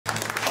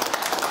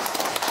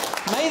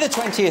the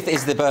 20th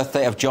is the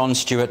birthday of John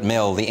Stuart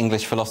Mill, the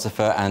English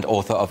philosopher and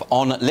author of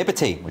On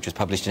Liberty, which was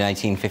published in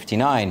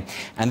 1859.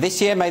 And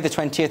this year, May the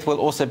 20th, will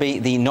also be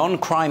the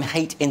Non-Crime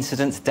Hate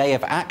Incidents Day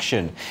of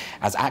Action,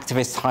 as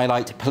activists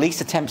highlight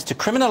police attempts to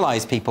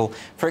criminalise people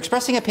for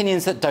expressing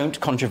opinions that don't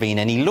contravene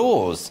any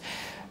laws.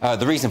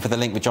 The reason for the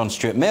link with John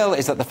Stuart Mill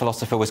is that the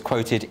philosopher was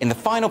quoted in the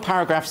final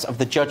paragraphs of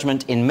the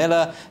judgment in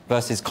Miller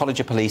versus College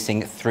of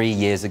Policing 3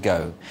 years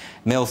ago.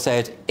 Mill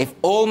said, "If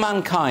all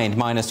mankind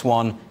minus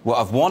one were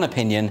of one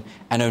opinion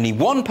and only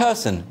one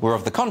person were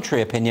of the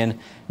contrary opinion,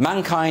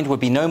 mankind would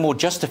be no more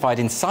justified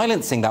in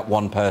silencing that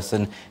one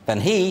person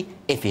than he,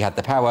 if he had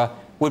the power,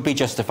 would be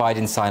justified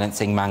in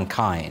silencing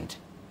mankind."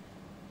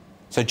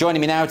 So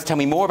joining me now to tell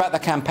me more about the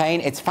campaign,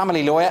 it's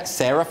family lawyer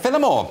Sarah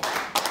Phillimore.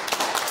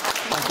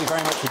 Thank you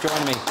very much for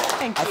joining me.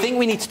 Thank you. I think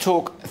we need to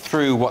talk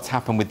through what's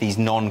happened with these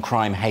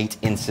non-crime hate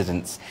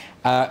incidents.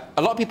 A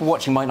lot of people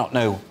watching might not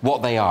know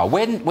what they are.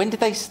 When did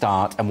they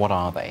start and what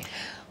are they?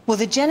 Well,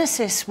 the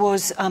genesis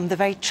was the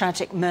very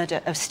tragic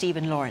murder of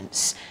Stephen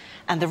Lawrence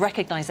and the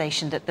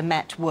recognition that the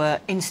Met were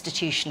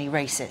institutionally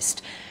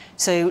racist.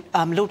 So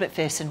Lord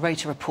Macpherson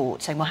wrote a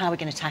report saying, well, how are we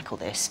going to tackle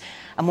this?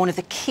 And one of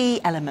the key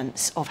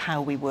elements of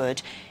how we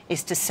would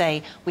is to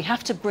say we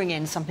have to bring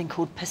in something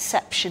called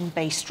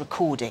perception-based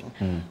recording.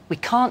 We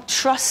can't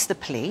trust the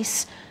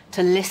police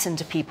to listen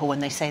to people when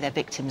they say they're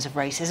victims of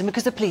racism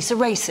because the police are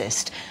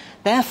racist.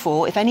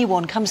 Therefore, if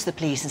anyone comes to the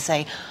police and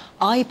say,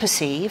 I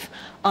perceive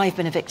I've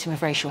been a victim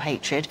of racial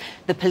hatred,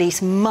 the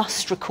police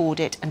must record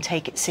it and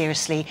take it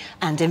seriously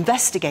and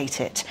investigate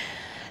it.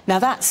 Now,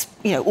 that's,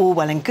 all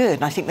well and good,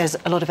 and I think there's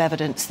a lot of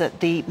evidence that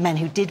the men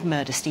who did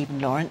murder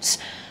Stephen Lawrence,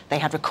 they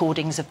had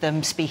recordings of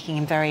them speaking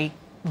in very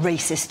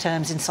racist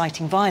terms,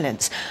 inciting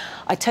violence.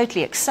 I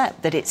totally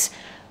accept that it's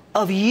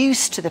of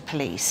use to the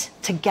police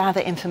to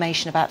gather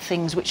information about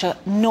things which are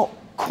not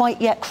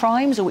quite yet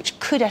crimes or which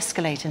could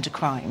escalate into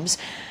crimes.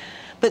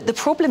 But the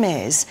problem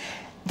is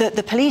that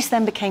the police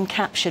then became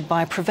captured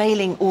by a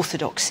prevailing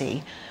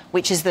orthodoxy,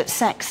 which is that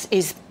sex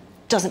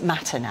doesn't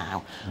matter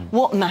now.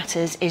 What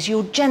matters is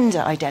your gender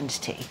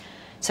identity.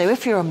 So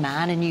if you're a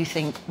man and you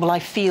think, well, I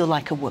feel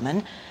like a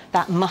woman,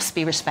 that must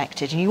be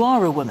respected, and you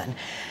are a woman.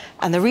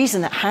 And the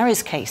reason that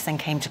Harry's case then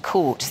came to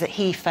court is that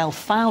he fell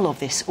foul of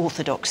this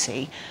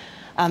orthodoxy.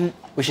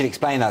 We should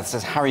explain that. This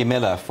is Harry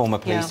Miller, former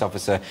police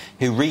officer,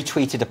 who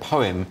retweeted a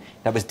poem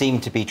that was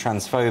deemed to be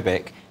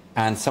transphobic,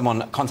 and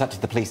someone contacted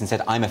the police and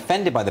said, I'm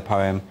offended by the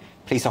poem.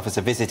 Police officer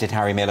visited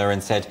Harry Miller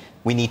and said,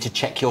 we need to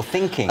check your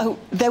thinking. Oh,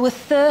 there were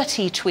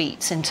 30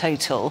 tweets in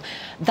total.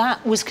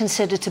 That was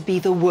considered to be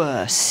the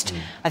worst.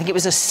 I think it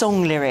was a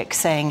song lyric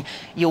saying,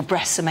 your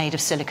breasts are made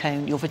of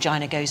silicone, your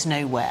vagina goes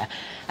nowhere.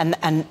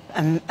 And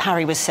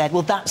Harry was said,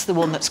 well, that's the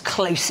one that's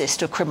closest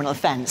to a criminal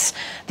offence.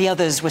 The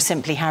others were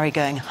simply Harry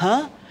going,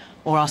 huh?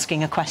 Or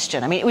asking a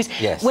question. I mean,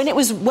 it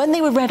was when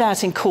they were read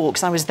out in court,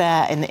 because I was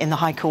there in the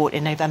High Court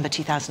in November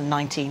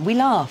 2019, we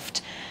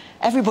laughed.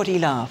 Everybody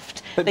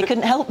laughed. They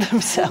couldn't help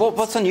themselves.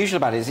 What's unusual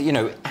about it is,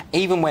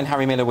 even when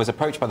Harry Miller was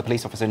approached by the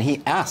police officer and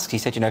he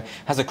said,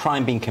 has a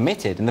crime been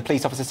committed? And the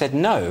police officer said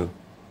no.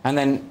 And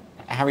then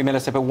Harry Miller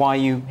said, but why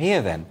are you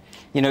here then?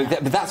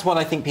 That's what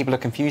I think people are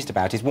confused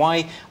about, is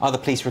why are the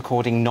police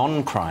recording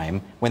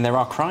non-crime when there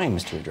are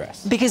crimes to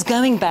address? Because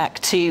going back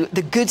to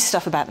the good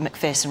stuff about the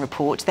Macpherson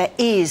report, there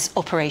is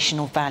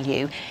operational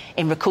value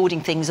in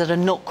recording things that are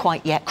not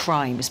quite yet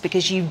crimes,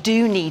 because you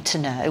do need to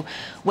know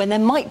when there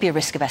might be a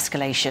risk of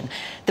escalation.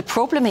 The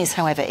problem is,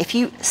 however, if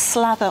you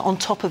slather on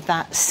top of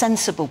that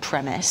sensible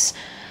premise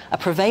a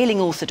prevailing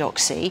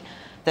orthodoxy,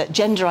 that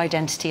gender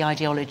identity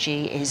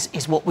ideology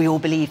is what we all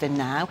believe in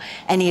now.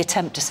 Any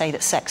attempt to say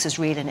that sex is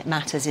real and it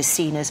matters is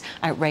seen as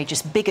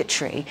outrageous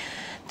bigotry,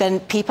 then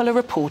people are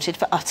reported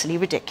for utterly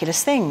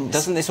ridiculous things.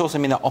 Doesn't this also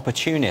mean that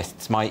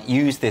opportunists might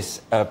use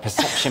this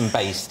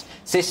perception-based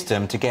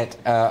system to get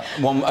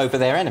one over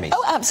their enemies?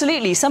 Oh,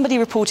 absolutely. Somebody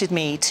reported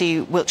me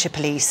to Wiltshire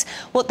Police.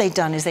 What they'd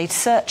done is they'd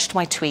searched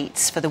my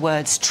tweets for the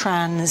words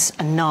trans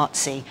and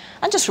Nazi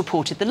and just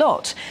reported the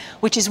lot,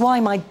 which is why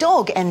my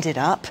dog ended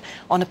up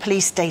on a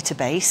police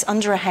database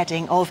under a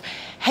heading of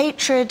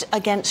hatred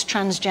against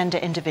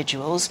transgender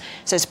individuals.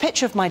 So it's a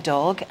picture of my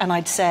dog, and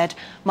I'd said,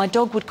 my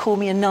dog would call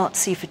me a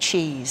Nazi for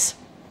cheese.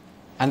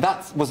 And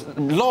that was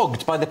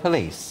logged by the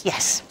police?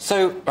 Yes.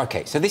 So,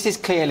 OK, so this is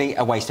clearly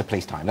a waste of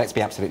police time. Let's be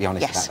absolutely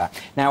honest about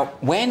that. Now,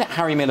 when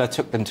Harry Miller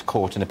took them to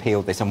court and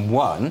appealed this and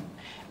won,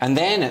 and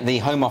then the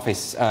Home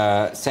Office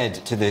said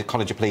to the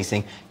College of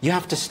Policing, you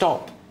have to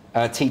stop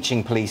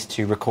teaching police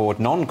to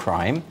record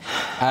non-crime,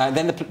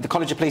 then the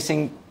College of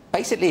Policing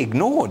basically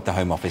ignored the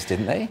Home Office,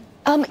 didn't they?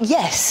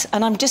 Yes,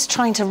 and I'm just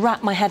trying to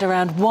wrap my head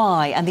around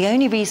why. And the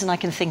only reason I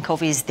can think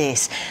of is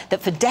this,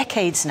 that for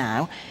decades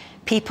now,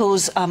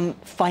 people's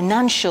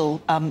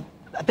financial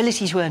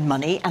ability to earn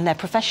money and their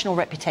professional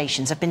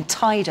reputations have been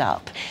tied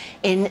up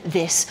in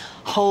this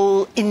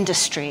whole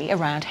industry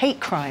around hate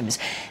crimes.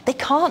 They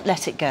can't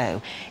let it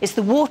go. It's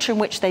the water in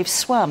which they've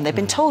swum. They've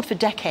been told for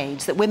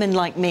decades that women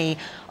like me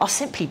are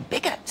simply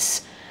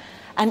bigots.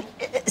 And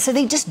so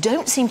they just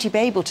don't seem to be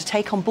able to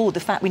take on board the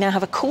fact we now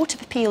have a Court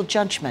of Appeal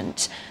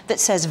judgment that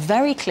says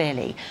very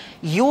clearly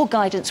your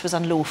guidance was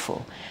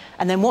unlawful.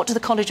 And then what do the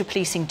College of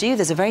Policing do?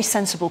 There's a very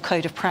sensible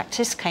code of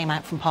practice came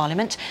out from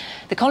Parliament.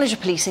 The College of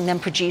Policing then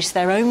produced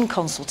their own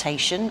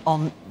consultation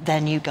on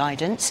their new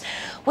guidance,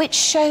 which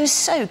shows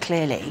so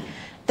clearly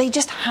they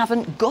just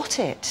haven't got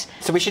it.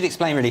 So we should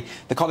explain, really,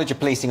 the College of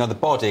Policing are the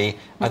body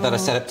that are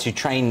set up to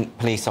train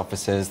police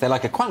officers. They're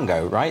like a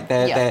quango, right?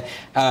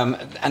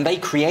 And they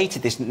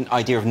created this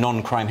idea of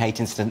non-crime hate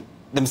incident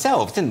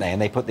themselves, didn't they?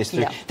 And they put this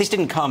through. Yeah. This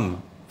didn't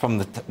come from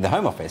the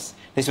Home Office.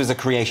 This was a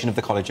creation of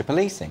the College of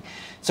Policing.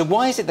 So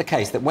why is it the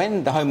case that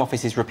when the Home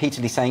Office is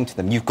repeatedly saying to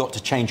them, you've got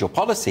to change your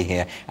policy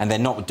here, and they're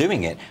not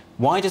doing it,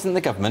 why doesn't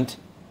the government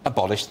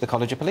abolish the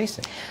College of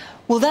Policing?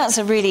 Well, that's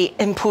a really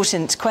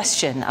important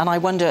question, and I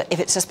wonder if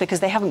it's just because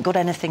they haven't got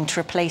anything to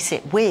replace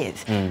it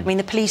with. I mean,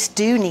 the police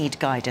do need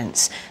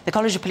guidance. The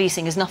College of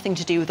Policing has nothing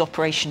to do with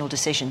operational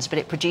decisions, but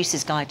it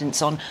produces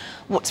guidance on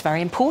what's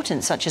very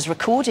important, such as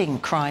recording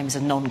crimes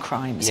and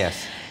non-crimes.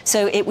 Yes.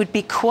 So it would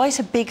be quite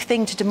a big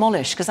thing to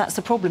demolish, because that's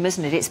the problem,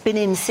 isn't it? It's been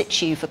in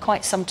situ for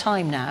quite some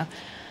time now.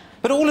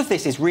 But all of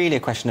this is really a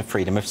question of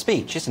freedom of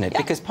speech, isn't it?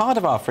 Yeah. Because part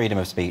of our freedom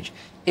of speech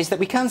is that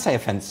we can say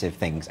offensive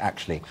things,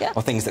 actually,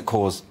 or things that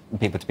cause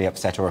people to be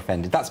upset or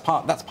offended. That's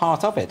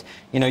part of it.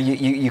 You know,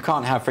 you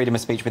can't have freedom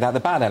of speech without the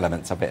bad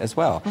elements of it as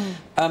well.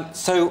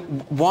 So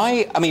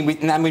why... I mean,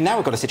 we've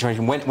now got a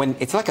situation when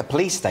it's like a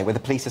police state, where the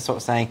police are sort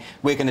of saying,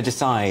 we're going to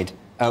decide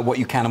what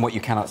you can and what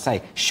you cannot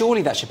say.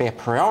 Surely that should be a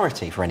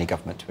priority for any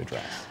government to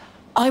address.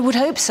 I would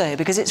hope so,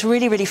 because it's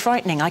really, really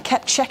frightening. I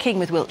kept checking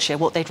with Wiltshire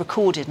what they'd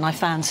recorded, and I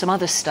found some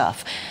other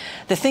stuff.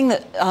 The thing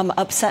that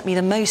upset me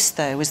the most,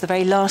 though, was the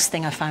very last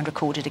thing I found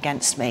recorded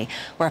against me,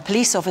 where a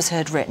police officer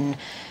had written,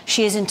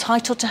 "She is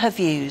entitled to her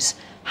views,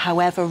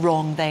 however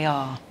wrong they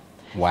are."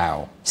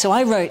 Wow. So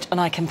I wrote and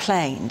I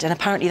complained, and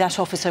apparently that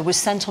officer was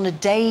sent on a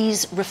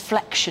day's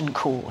reflection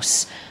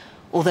course,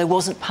 although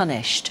wasn't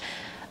punished.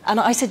 And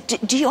I said,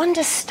 do you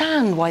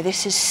understand why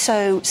this is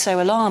so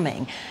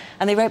alarming?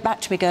 And they wrote back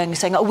to me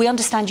saying, oh, we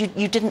understand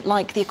you didn't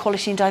like the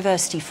equality and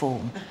diversity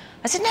form.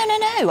 I said,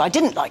 no, I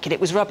didn't like it. It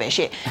was rubbish.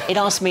 It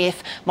asked me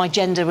if my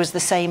gender was the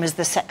same as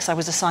the sex I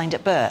was assigned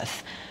at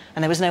birth.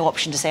 And there was no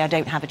option to say I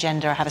don't have a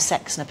gender, I have a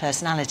sex and a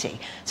personality.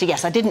 So,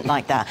 yes, I didn't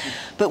like that.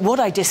 But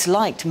what I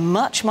disliked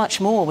much, much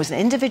more was an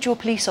individual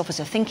police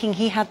officer thinking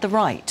he had the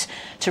right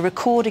to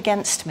record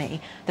against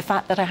me the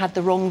fact that I had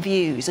the wrong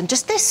views. And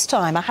just this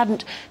time, I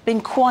hadn't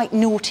been quite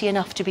naughty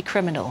enough to be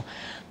criminal.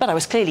 But I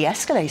was clearly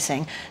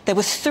escalating. There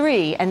were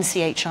 3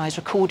 NCHIs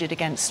recorded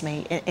against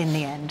me in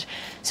the end.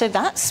 So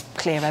that's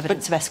clear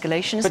evidence of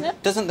escalation, isn't it?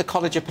 But doesn't the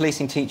College of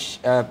Policing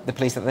teach the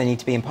police that they need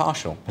to be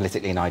impartial,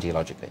 politically and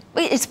ideologically?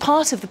 It's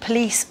part of the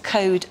police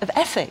code of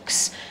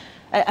ethics.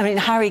 I mean,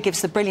 Harry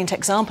gives the brilliant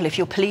example. If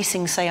you're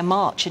policing, say, a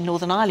march in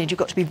Northern Ireland, you've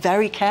got to be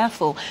very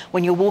careful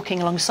when you're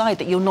walking alongside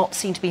that you're not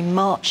seen to be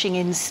marching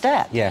in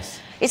step. Yes.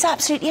 It's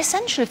absolutely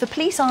essential. if the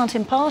police aren't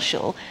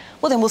impartial,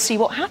 well, then we'll see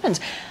what happens.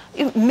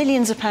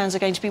 Millions of pounds are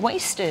going to be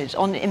wasted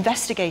on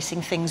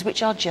investigating things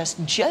which are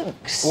just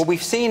jokes. Well,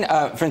 we've seen,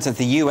 for instance,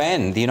 the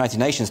UN, the United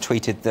Nations,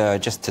 tweeted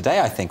just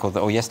today, I think,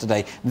 or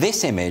yesterday,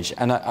 this image.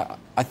 And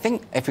I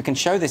think if we can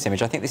show this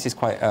image, I think this is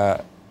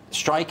quite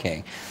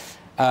striking.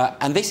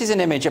 And this is an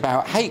image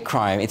about hate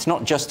crime. It's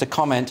not just a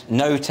comment,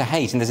 no to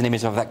hate. And there's an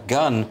image of that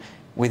gun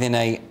within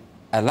a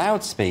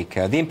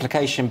loudspeaker. The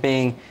implication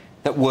being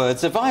that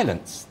words are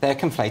violence. They're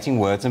conflating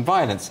words and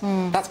violence.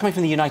 That's coming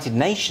from the United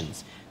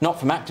Nations, not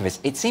from activists.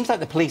 It seems like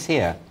the police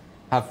here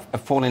have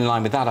fallen in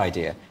line with that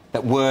idea,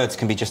 that words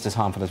can be just as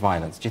harmful as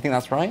violence. Do you think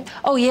that's right?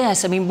 Oh,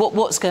 yes. I mean,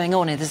 what's going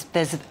on is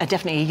there's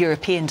definitely a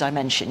European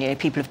dimension. You know,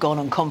 people have gone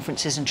on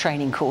conferences and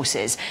training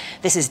courses.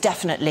 This is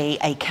definitely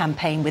a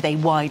campaign with a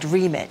wide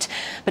remit.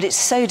 But it's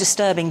so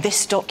disturbing,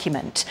 this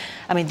document.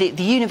 I mean,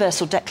 the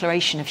Universal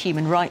Declaration of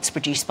Human Rights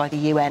produced by the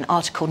UN,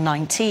 Article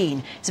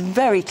 19, is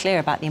very clear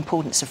about the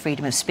importance of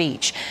freedom of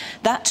speech.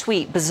 That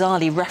tweet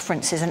bizarrely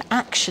references an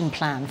action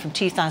plan from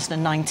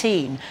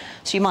 2019.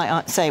 So you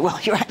might say, well,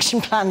 your action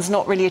plan's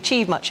not really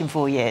achieved much in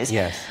 4 years.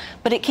 Yes.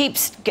 But it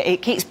keeps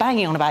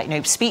banging on about, you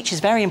know, speech is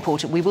very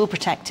important, we will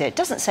protect it. It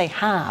doesn't say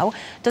how,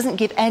 doesn't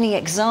give any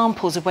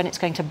examples of when it's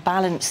going to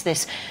balance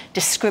this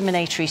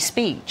discriminatory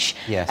speech.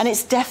 Yes. And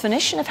its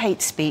definition of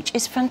hate speech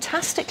is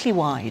fantastically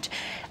wide.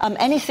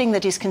 Anything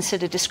that is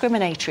considered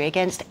discriminatory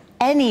against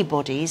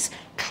anybody's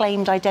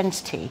claimed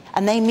identity,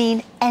 and they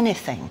mean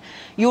anything.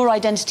 Your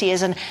identity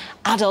as an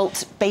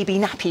adult baby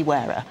nappy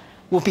wearer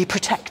will be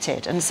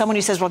protected. And someone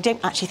who says, well, I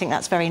don't actually think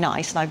that's very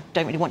nice, and I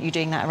don't really want you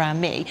doing that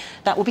around me,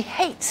 that will be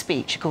hate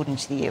speech, according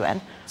to the UN.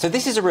 So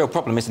this is a real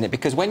problem, isn't it?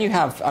 Because when you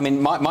have... I mean,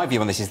 my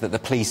view on this is that the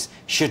police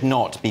should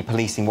not be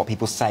policing what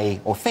people say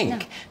or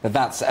think. No.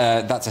 That's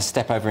a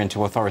step over into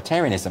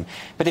authoritarianism.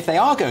 But if they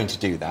are going to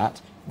do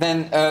that,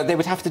 then they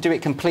would have to do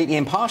it completely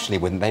impartially,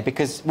 wouldn't they?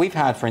 Because we've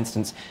had, for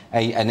instance,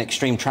 an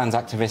extreme trans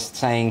activist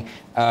saying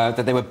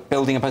that they were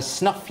building up a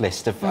snuff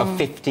list of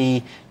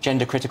 50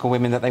 gender-critical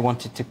women that they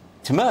wanted to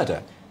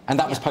murder, and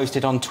that was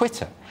posted on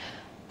Twitter.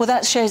 Well,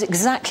 that shows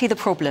exactly the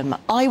problem.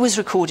 I was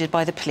recorded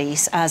by the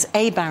police as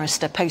a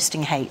barrister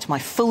posting hate, my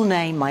full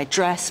name, my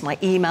address, my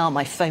email,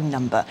 my phone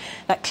number.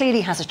 That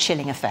clearly has a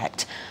chilling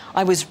effect.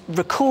 I was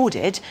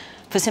recorded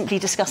for simply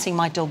discussing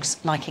my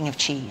dog's liking of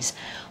cheese.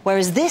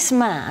 Whereas this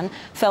man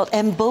felt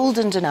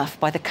emboldened enough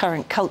by the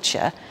current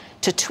culture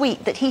to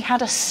tweet that he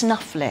had a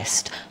snuff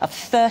list of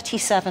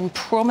 37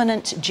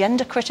 prominent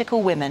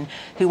gender-critical women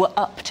who were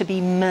up to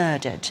be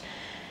murdered.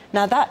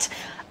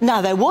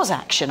 Now, there was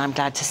action, I'm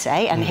glad to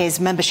say, and his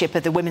membership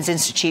of the Women's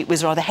Institute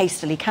was rather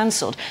hastily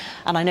cancelled,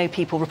 and I know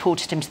people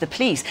reported him to the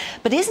police.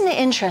 But isn't it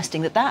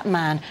interesting that that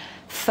man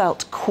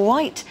felt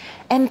quite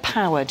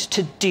empowered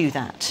to do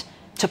that?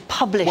 To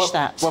publish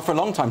that. Well, for a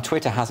long time,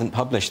 Twitter hasn't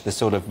published the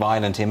sort of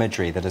violent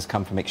imagery that has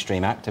come from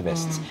extreme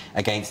activists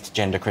against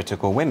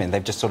gender-critical women.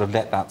 They've just sort of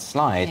let that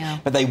slide. Yeah.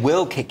 But they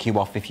will kick you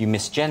off if you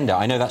misgender.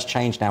 I know that's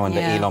changed now under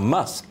Elon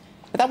Musk.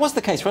 But that was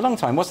the case for a long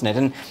time, wasn't it?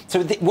 And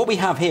so what we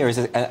have here is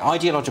an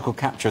ideological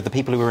capture of the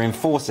people who are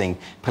enforcing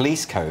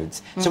police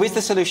codes. So is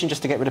the solution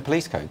just to get rid of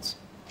police codes?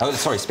 Oh,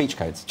 sorry, speech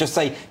codes. Just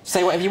say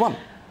whatever you want.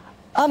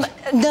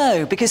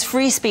 No, because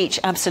free speech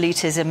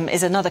absolutism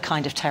is another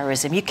kind of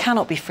terrorism. You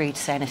cannot be free to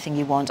say anything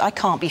you want. I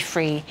can't be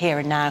free here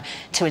and now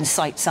to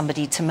incite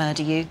somebody to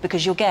murder you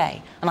because you're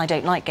gay, and I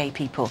don't like gay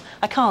people.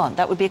 I can't.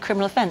 That would be a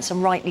criminal offence,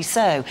 and rightly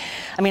so.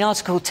 I mean,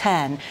 Article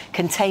 10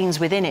 contains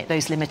within it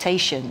those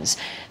limitations.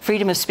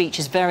 Freedom of speech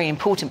is very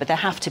important, but there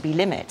have to be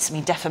limits. I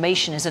mean,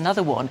 defamation is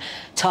another one,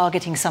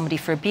 targeting somebody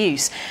for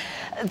abuse.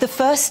 The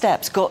first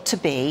step's got to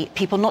be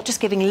people not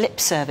just giving lip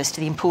service to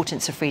the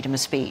importance of freedom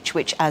of speech,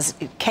 which, as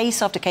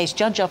case after case,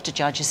 judge after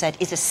judge has said,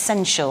 is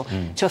essential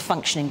to a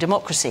functioning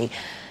democracy.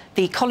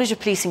 The College of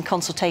Policing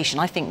consultation,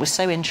 I think, was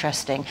so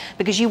interesting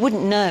because you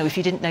wouldn't know, if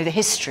you didn't know the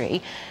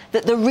history,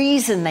 that the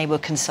reason they were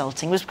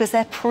consulting was because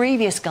their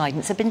previous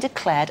guidance had been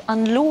declared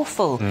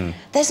unlawful.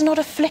 There's not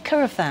a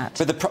flicker of that.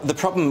 But the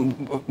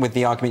problem with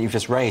the argument you've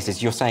just raised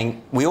is you're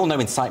saying we all know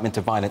incitement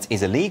to violence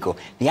is illegal.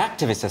 The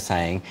activists are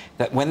saying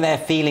that when their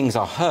feelings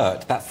are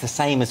hurt, that's the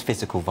same as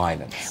physical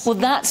violence. Well,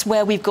 that's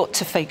where we've got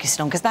to focus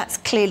on, because that's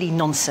clearly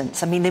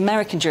nonsense. I mean, the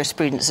American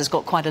jurisprudence has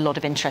got quite a lot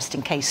of interest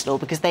in case law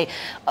because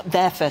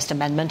their First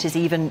Amendment is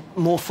even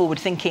more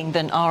forward-thinking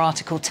than our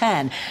Article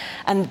 10.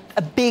 And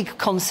a big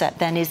concept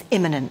then is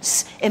imminence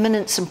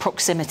and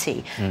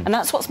proximity. And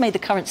that's what's made the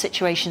current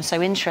situation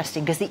so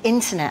interesting, because the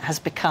internet has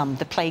become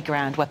the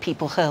playground where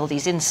people hurl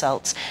these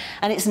insults.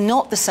 And it's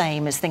not the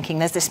same as thinking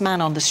there's this man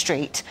on the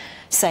street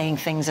saying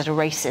things that are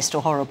racist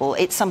or horrible.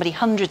 It's somebody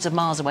hundreds of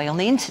miles away on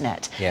the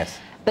internet. Yes.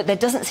 But there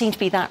doesn't seem to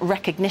be that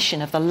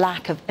recognition of the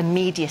lack of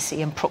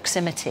immediacy and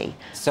proximity.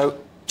 So,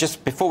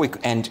 just before we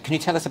end, can you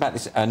tell us about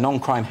this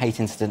non-crime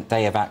hate incident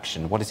day of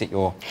action? What is it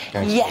you're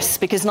going to do? Yes,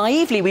 because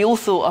naively we all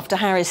thought after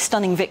Harry's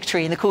stunning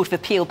victory in the Court of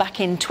Appeal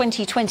back in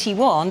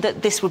 2021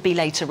 that this would be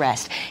laid to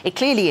rest. It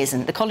clearly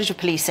isn't. The College of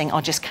Policing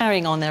are just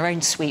carrying on their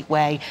own sweet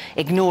way,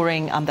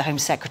 ignoring the Home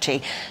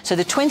Secretary. So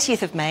the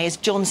 20th of May is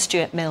John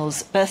Stuart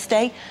Mill's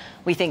birthday.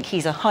 We think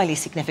he's a highly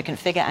significant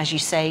figure, as you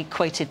say,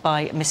 quoted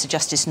by Mr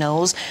Justice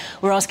Knowles.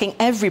 We're asking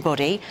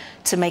everybody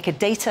to make a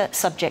data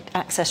subject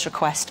access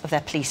request of their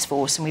police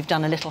force, and we've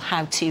done a little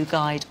how-to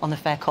guide on the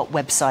Fair Cop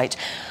website.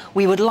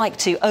 We would like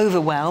to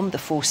overwhelm the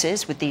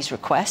forces with these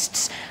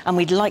requests, and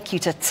we'd like you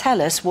to tell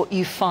us what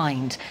you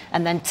find,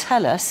 and then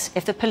tell us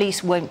if the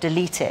police won't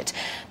delete it,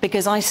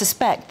 because I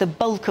suspect the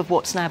bulk of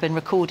what's now been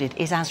recorded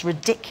is as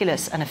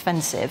ridiculous and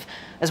offensive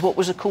as what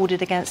was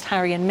recorded against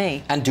Harry and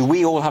me. And do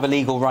we all have a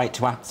legal right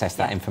to access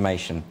that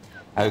information?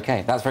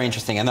 OK, that's very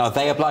interesting. And are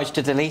they obliged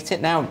to delete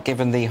it now,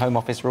 given the Home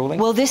Office ruling?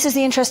 Well, this is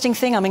the interesting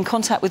thing. I'm in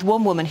contact with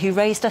one woman who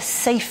raised a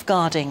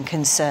safeguarding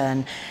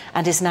concern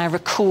and is now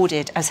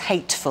recorded as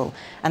hateful,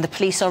 and the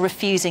police are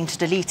refusing to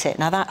delete it.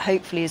 Now, that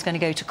hopefully is going to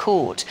go to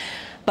court.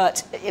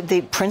 But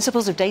the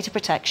principles of data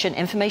protection,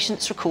 information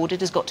that's recorded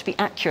has got to be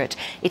accurate.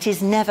 It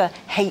is never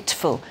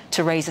hateful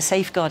to raise a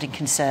safeguarding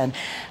concern.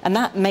 And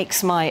that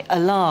makes my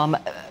alarm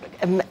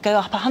go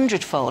up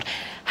 100-fold.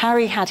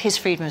 Harry had his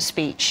freedom of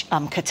speech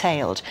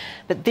curtailed,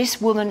 but this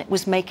woman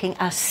was making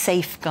a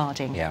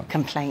safeguarding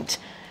complaint.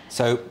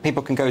 So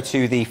people can go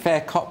to the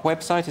Fair Cop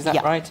website, is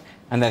that right?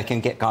 And they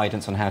can get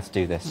guidance on how to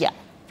do this? Yeah.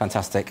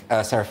 Fantastic.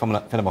 Sarah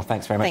Phillimore,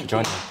 thanks very much for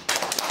joining me.